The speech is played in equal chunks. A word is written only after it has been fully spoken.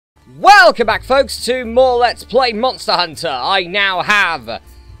Welcome back, folks, to more Let's Play Monster Hunter. I now have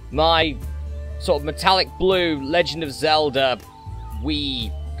my sort of metallic blue Legend of Zelda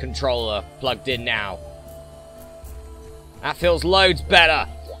Wii controller plugged in now. That feels loads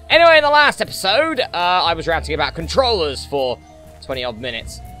better. Anyway, in the last episode, I was ranting about controllers for 20-odd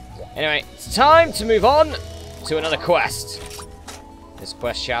minutes. Anyway, it's time to move on to another quest. This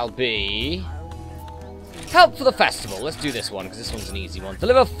quest shall be... help for the festival. Let's do this one, because this one's an easy one.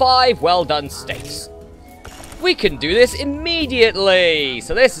 Deliver 5 well-done steaks. We can do this immediately!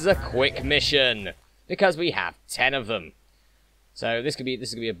 So this is a quick mission, because we have 10 of them. So this could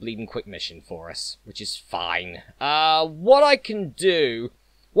be a bleeding quick mission for us, which is fine. What I can do...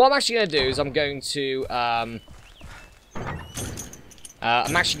 what I'm actually going to do is I'm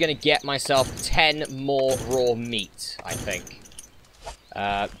actually going to get myself 10 more raw meat, I think.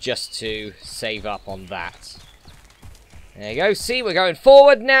 Just to save up on that. There you go. See, we're going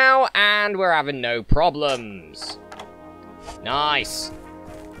forward now, and we're having no problems. Nice.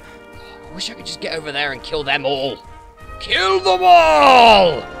 I wish I could just get over there and kill them all. Kill them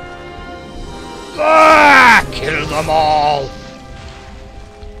all! Ah! Kill them all!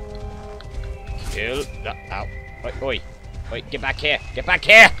 Kill... ow. Wait, oi. Wait, get back here. Get back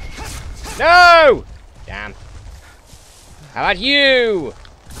here! No! Damn. How about you?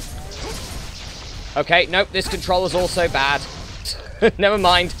 Okay, nope, this controller's also bad. Never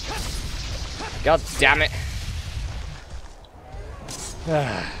mind. God damn it.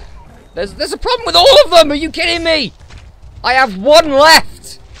 There's a problem with all of them! Are you kidding me? I have one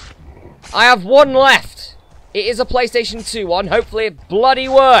left! I have one left! It is a PlayStation 2 one. Hopefully it bloody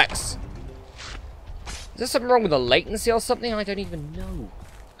works. Is there something wrong with the latency or something? I don't even know.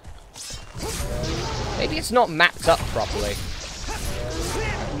 Maybe it's not mapped up properly.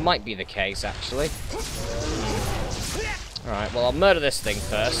 Might be the case, actually. Alright, well, I'll murder this thing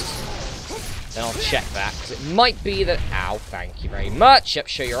first. Then I'll check that, because it might be that... ow, thank you very much. Yep,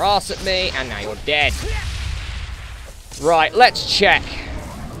 show your ass at me, and now you're dead. Right, let's check.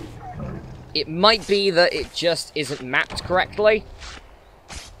 It might be that it just isn't mapped correctly.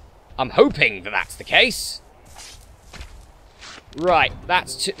 I'm hoping that that's the case. Right,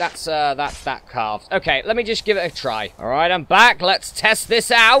 that's that carved. Okay, let me just give it a try. Alright, I'm back. Let's test this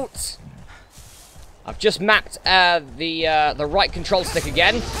out. I've just mapped the right control stick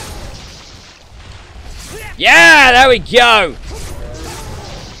again. Yeah, there we go.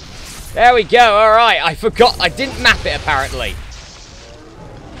 There we go. Alright, I forgot. I didn't map it, apparently.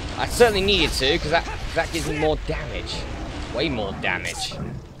 I certainly needed to, because that gives me more damage. Way more damage.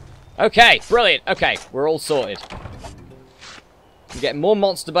 Okay, brilliant. Okay, we're all sorted. We get more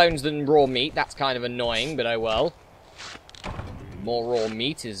monster bones than raw meat. That's kind of annoying, but oh well. More raw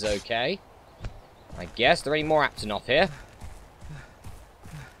meat is okay. I guess. Are there any more Aptonoth here?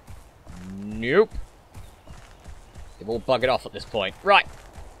 Nope. They've all buggered off at this point. Right.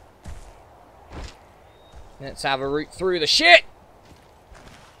 Let's have a route through the shit.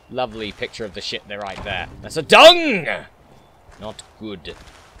 Lovely picture of the shit there right there. That's a dung! Not good.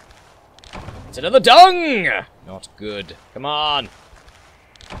 It's another dung! Not good. Come on.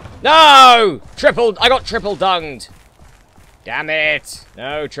 No! I got triple dunged. Damn it.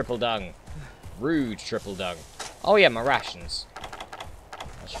 No, triple dung. Rude triple dung. Oh yeah, my rations.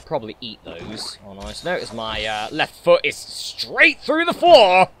 I should probably eat those. Oh, nice. Notice my left foot is straight through the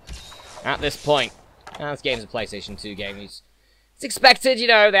floor at this point. Now, this game's a PlayStation 2 game. It's expected, you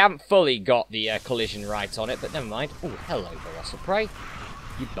know, they haven't fully got the collision right on it, but never mind. Oh, hello, Velociprey.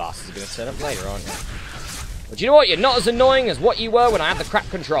 You bastards are going to turn up later, aren't you? But you know what? You're not as annoying as what you were when I had the crap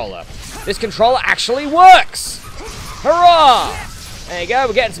controller. This controller actually works! Hurrah! There you go,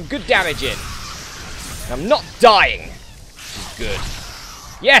 we're getting some good damage in. And I'm not dying, which is good.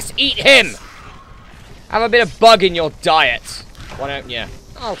 Yes, eat him! Have a bit of bug in your diet. Why don't you?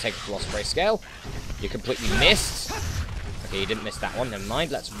 I'll take the Velociprey scale. You completely missed. Okay, you didn't miss that one, never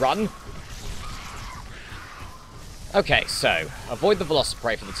mind. Let's run. Okay, so, avoid the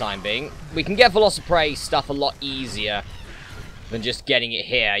Velociprey for the time being. We can get Velociprey stuff a lot easier than just getting it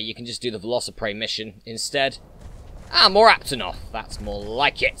here. You can just do the Velociprey mission instead. Ah, more Aptonoth. That's more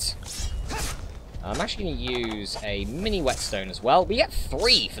like it. I'm actually going to use a mini whetstone as well. We get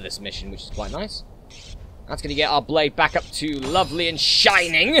 3 for this mission, which is quite nice. That's going to get our blade back up to lovely and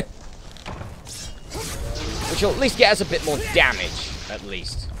shining. Which will at least get us a bit more damage, at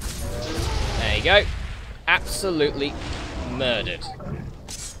least. There you go. Absolutely murdered.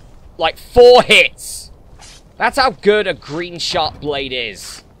 Like 4 hits. That's how good a green sharp blade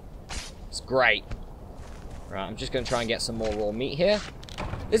is. It's great. Right, I'm just going to try and get some more raw meat here.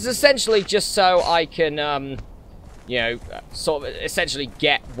 This is essentially just so I can, you you know, sort of essentially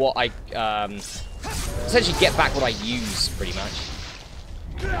get what I, essentially get back what I use, pretty much.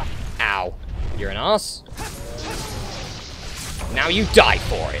 Ow. You're an arse. Now you die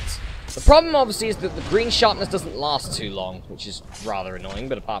for it. The problem, obviously, is that the green sharpness doesn't last too long, which is rather annoying,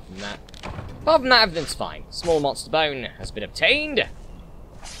 but apart from that, everything's fine. Small monster bone has been obtained.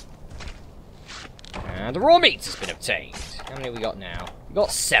 And the raw meat has been obtained. How many have we got now? We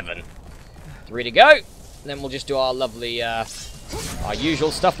got 7. 3 to go. Then we'll just do our lovely, our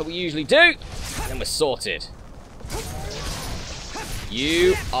usual stuff that we usually do. And then we're sorted.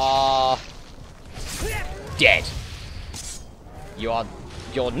 You are dead. You're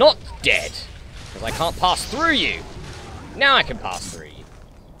not dead. Because I can't pass through you. Now I can pass through you.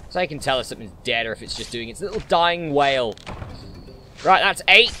 So I can tell if something's dead or if it's just doing its little dying wail. Right, that's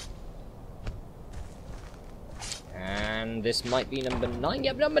 8. And this might be number 9.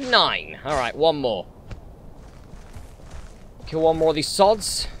 Yep, number 9. Alright, one more. Kill one more of these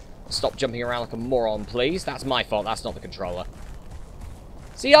sods. Stop jumping around like a moron, please. That's my fault. That's not the controller.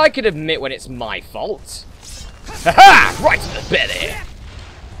 See, I could admit when it's my fault. Ha-ha! Right to the belly!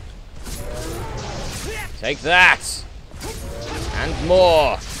 Take that! And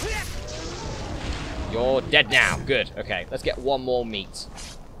more! You're dead now. Good. Okay, let's get one more meat.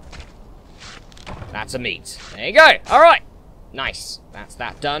 That's a meat. There you go. Alright. Nice. That's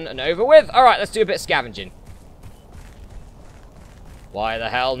that done and over with. Alright, let's do a bit of scavenging. Why the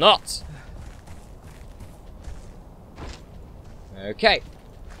hell not? Okay.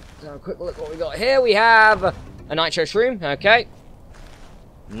 So have a quick look what we got here. We have a nitro shroom. Okay.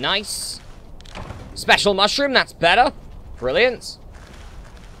 Nice. Special mushroom. That's better. Brilliant.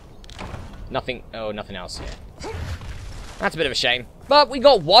 Nothing. Oh, nothing else here. That's a bit of a shame. But we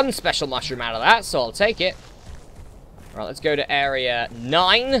got one special mushroom out of that, so I'll take it. Right, let's go to area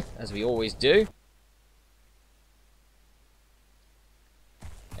 9, as we always do.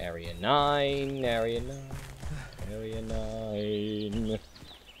 Area 9, area 9, area 9.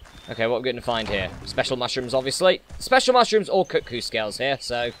 Okay, what are we going to find here? Special mushrooms, obviously. Special mushrooms or Kut-Ku scales here,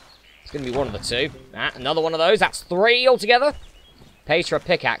 so it's going to be one of the two. Ah, another one of those. That's 3 altogether. Pays for a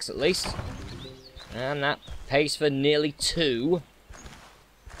pickaxe, at least. And that pays for nearly 2.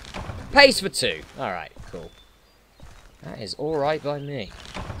 Pays for 2. Alright, cool. That is alright by me.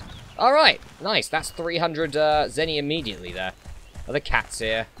 Alright, nice. That's 300 Zenny immediately there. Are the cats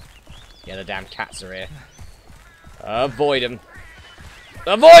here? Yeah, the damn cats are here. Avoid them.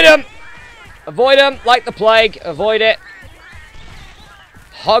 Avoid them! Avoid them like the plague. Avoid it.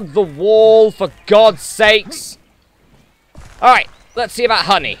 Hug the wall, for God's sakes. Alright, let's see about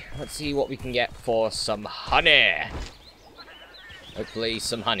honey. Let's see what we can get for some honey. Hopefully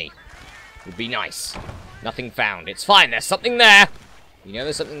some honey would be nice. Nothing found. It's fine. There's something there. You know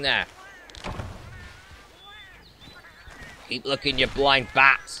there's something there. Keep looking, you blind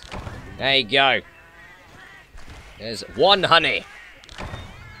bats. There you go. There's 1 honey.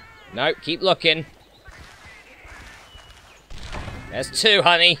 No, keep looking. There's 2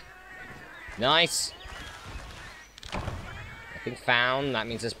 honey. Nice. Nothing found. That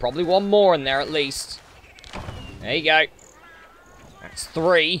means there's probably 1 more in there at least. There you go. That's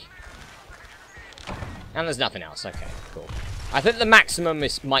 3. And there's nothing else. Okay, cool. I think the maximum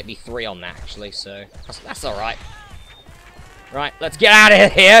might be 3 on that, actually, so that's alright. Right, let's get out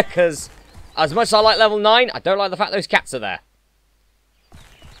of here, because as much as I like level 9, I don't like the fact those cats are there.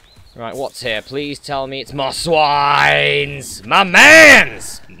 Right, what's here? Please tell me it's moss swines! My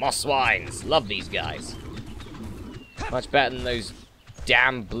mans! Moss swines. Love these guys. Much better than those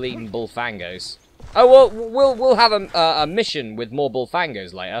damn bleeding bullfangos. Oh, well, we'll have a mission with more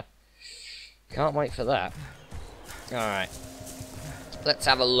bullfangos later. Can't wait for that. Alright. Let's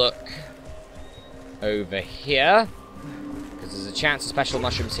have a look over here. Because there's a chance of special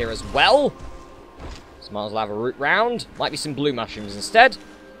mushrooms here as well. So might as well have a root round. Might be some blue mushrooms instead.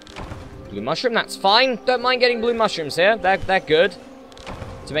 Blue mushroom, that's fine. Don't mind getting blue mushrooms here. They're good.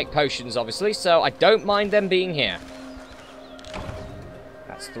 To make potions, obviously. So I don't mind them being here.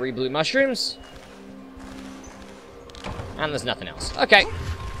 That's 3 blue mushrooms. And there's nothing else. Okay.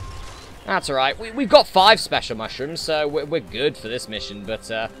 That's alright. We've got 5 special mushrooms, so we're good for this mission. But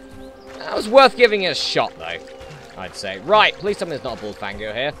that was worth giving it a shot, though. I'd say. Right, please tell me there's not a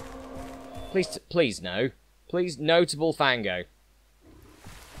bullfango here. Please no. Please no to bullfango.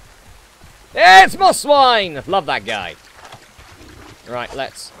 It's moss swine! Love that guy. Right,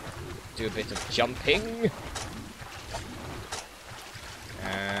 let's do a bit of jumping.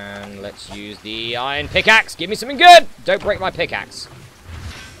 And let's use the iron pickaxe. Give me something good! Don't break my pickaxe.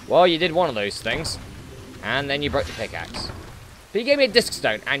 Well, you did one of those things. And then you broke the pickaxe. But you gave me a disc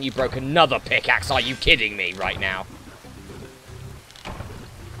stone, and you broke another pickaxe. Are you kidding me right now?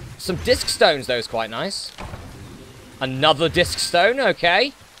 some disc stones, though, is quite nice. Another disc stone,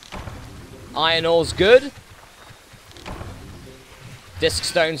 okay. Iron ore's good. Disc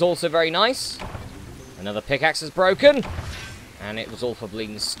stone's also very nice. Another pickaxe is broken. And it was all for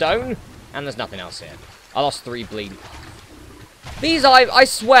bleeding stone. And there's nothing else here. I lost 3 bleeding. These, I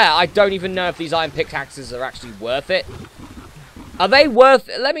swear, I don't even know if these iron pickaxes are actually worth it. Are they worth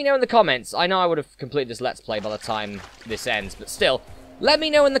it? Let me know in the comments. I know I would have completed this Let's Play by the time this ends, but still, let me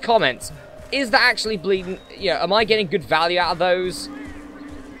know in the comments. Is that actually bleeding? You know, am I getting good value out of those?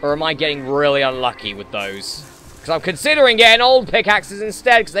 Or am I getting really unlucky with those? Because I'm considering getting old pickaxes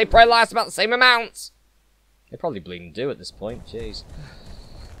instead, because they probably last about the same amount. They probably bleeding do at this point, jeez.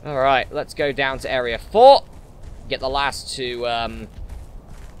 Alright, let's go down to Area 4. Get the last two,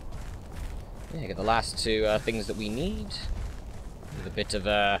 get the last two things that we need. With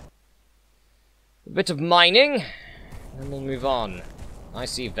a bit of mining, and we'll move on. I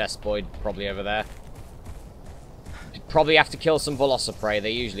see Vespoid probably over there. Probably have to kill some Velociprey.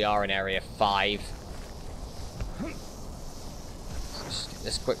 They usually are in Area 5. So just do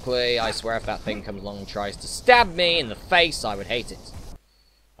this quickly. I swear if that thing comes along and tries to stab me in the face, I would hate it.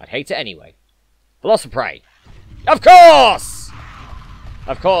 I'd hate it anyway. Velociprey! Of course!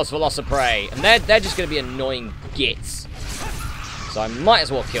 Of course, Velociprey. And they're just going to be annoying gits. So I might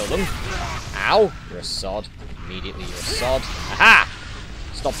as well kill them. Ow! You're a sod. Immediately you're a sod. Aha!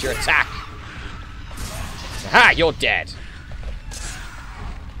 Stopped your attack. Aha! You're dead.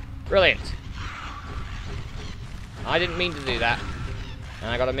 Brilliant. I didn't mean to do that. And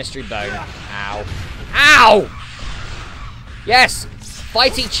I got a mystery bone. Ow. Ow! Yes!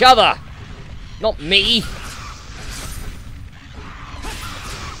 Fight each other! Not me!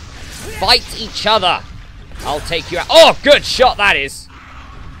 Fight each other! I'll take you out. Oh, good shot that is!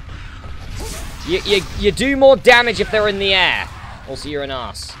 You do more damage if they're in the air. Also, you're an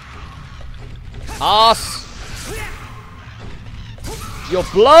arse. Arse! Your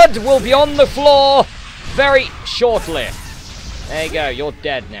blood will be on the floor very shortly. There you go, you're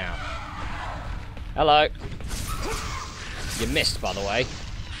dead now. Hello. You missed, by the way.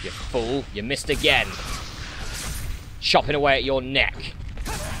 You fool. You missed again. Chopping away at your neck.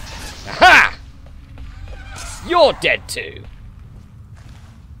 Aha! You're dead too.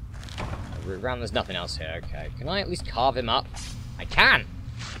 Around there's nothing else here. Okay. Can I at least carve him up? I can.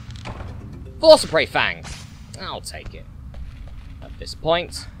 Velociprey Fang. I'll take it. At this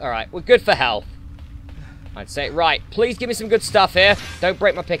point. Alright, we're good for health. I'd say. Right, please give me some good stuff here. Don't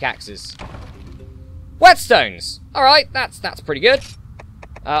break my pickaxes. Whetstones! Alright, that's pretty good.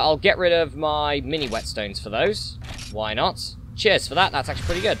 I'll get rid of my mini whetstones for those. Why not? Cheers for that, that's actually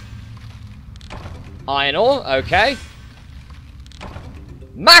pretty good. Iron ore, okay.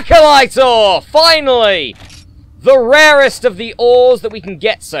 Macrolite ore! Finally! The rarest of the ores that we can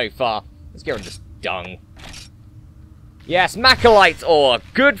get so far. Let's get rid of this dung. Yes, macrolite ore.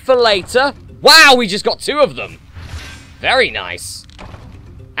 Good for later. Wow, we just got 2 of them. Very nice.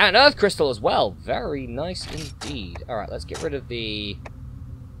 And earth crystal as well. Very nice indeed. Alright, let's get rid of the...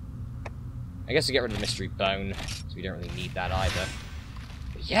 I guess we'll get rid of the mystery bone, because we don't really need that either.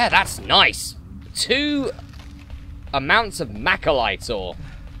 But yeah, that's nice. 2 amounts of macrolite ore.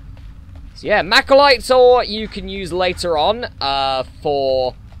 So yeah, macrolite ore you can use later on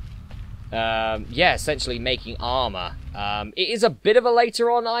for, yeah, essentially making armor. It is a bit of a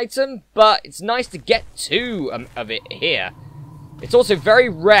later on item, but it's nice to get 2 of it here. It's also very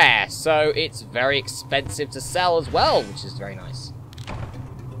rare, so it's very expensive to sell as well, which is very nice.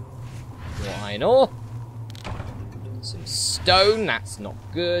 More iron ore. Some stone, that's not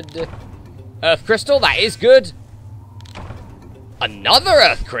good. Earth crystal, that is good. Another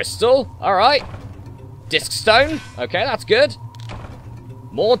earth crystal, alright. Disc stone, okay, that's good.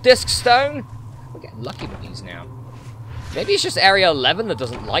 More disc stone. We're getting lucky with these now. Maybe it's just Area 11 that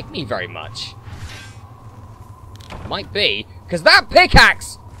doesn't like me very much. Might be, because that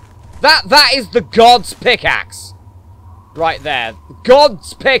pickaxe, that is the God's pickaxe. Right there.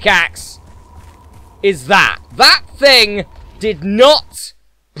 God's pickaxe is that. That thing did not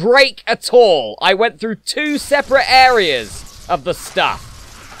break at all. I went through 2 separate areas of the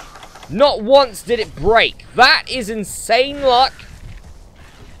stuff. Not once did it break. That is insane luck.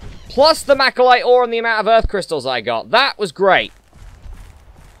 Plus the macrolite ore and the amount of earth crystals I got. That was great.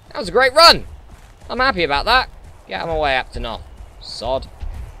 That was a great run. I'm happy about that. Get on my way up to North. Sod.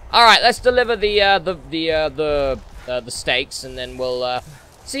 Alright, let's deliver the steaks, and then we'll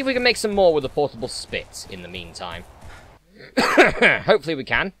see if we can make some more with the portable spit in the meantime. Hopefully we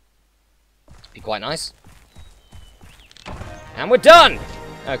can. Be quite nice. And we're done!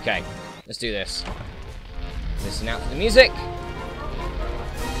 Okay, let's do this. Listen out for the music.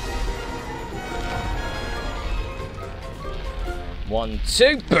 1,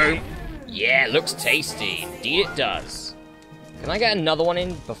 2, boom. Yeah, looks tasty. Indeed it does. Can I get another one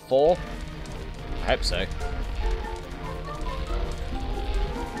in before? I hope so.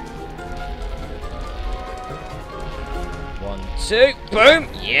 One, two, boom!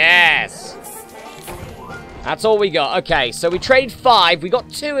 Yes! That's all we got. Okay, so we trade 5. We got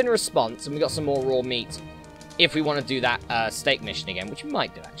 2 in response, and we got some more raw meat. If we want to do that steak mission again, which we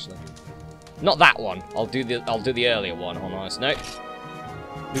might do, actually. Not that one. I'll do the earlier one, on a nice note.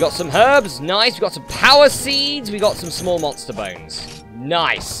 We got some herbs. Nice. We got some power seeds. We got some small monster bones.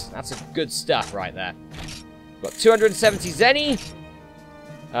 Nice. That's a good stuff right there. Got 270 zenny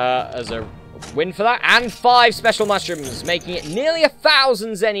as a win for that, and 5 special mushrooms, making it nearly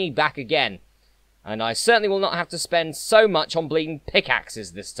 1,000 zenny back again. And I certainly will not have to spend so much on bleeding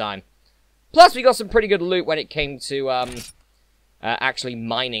pickaxes this time. Plus, we got some pretty good loot when it came to actually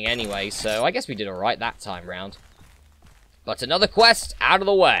mining anyway, so I guess we did alright that time round. But another quest out of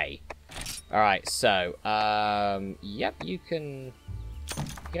the way. Alright, so, yep, you can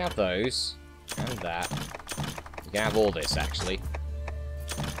have those, and that. You can have all this, actually.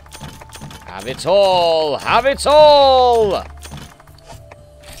 Have it all! Have it all!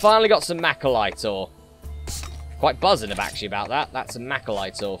 Finally got some macrolite ore. Quite buzzing actually about that. That's a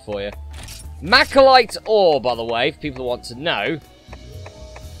macrolite ore for you. Macrolite ore, by the way, for people who want to know,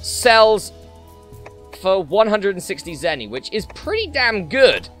 sells for 160 zenny, which is pretty damn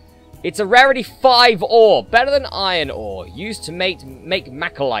good. It's a rarity 5 ore, better than iron ore, used to make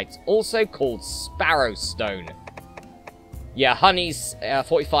macrolite, also called sparrow stone. Yeah, honey's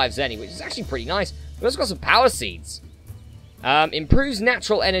 45 zenny, which is actually pretty nice. We've also got some power seeds. Improves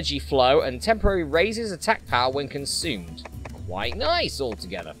natural energy flow and temporarily raises attack power when consumed. Quite nice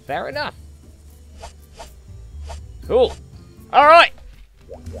altogether. Fair enough. Cool. Alright.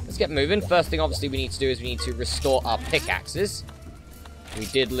 Let's get moving. First thing, obviously, we need to do is we need to restore our pickaxes. We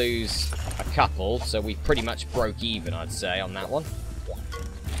did lose a couple, so we pretty much broke even, I'd say, on that one.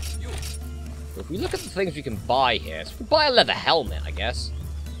 If we look at the things we can buy here, so we could buy a leather helmet, I guess.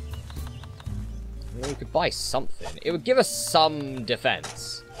 We could buy something. It would give us some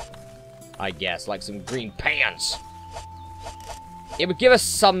defense, I guess, like some green pants. It would give us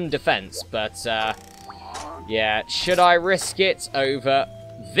some defense, but, yeah, should I risk it over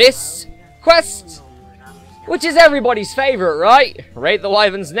this quest? Which is everybody's favorite, right? Raid the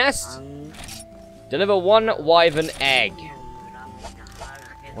Wyvern's Nest. Deliver 1 Wyvern egg.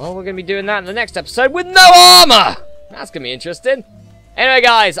 Well, we're going to be doing that in the next episode with no armor! That's going to be interesting. Anyway,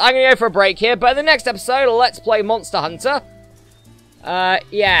 guys, I'm going to go for a break here, but in the next episode, let's play Monster Hunter.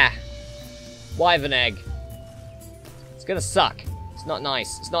 Yeah. Wyvern egg. It's going to suck. It's not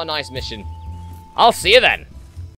nice. It's not a nice mission. I'll see you then.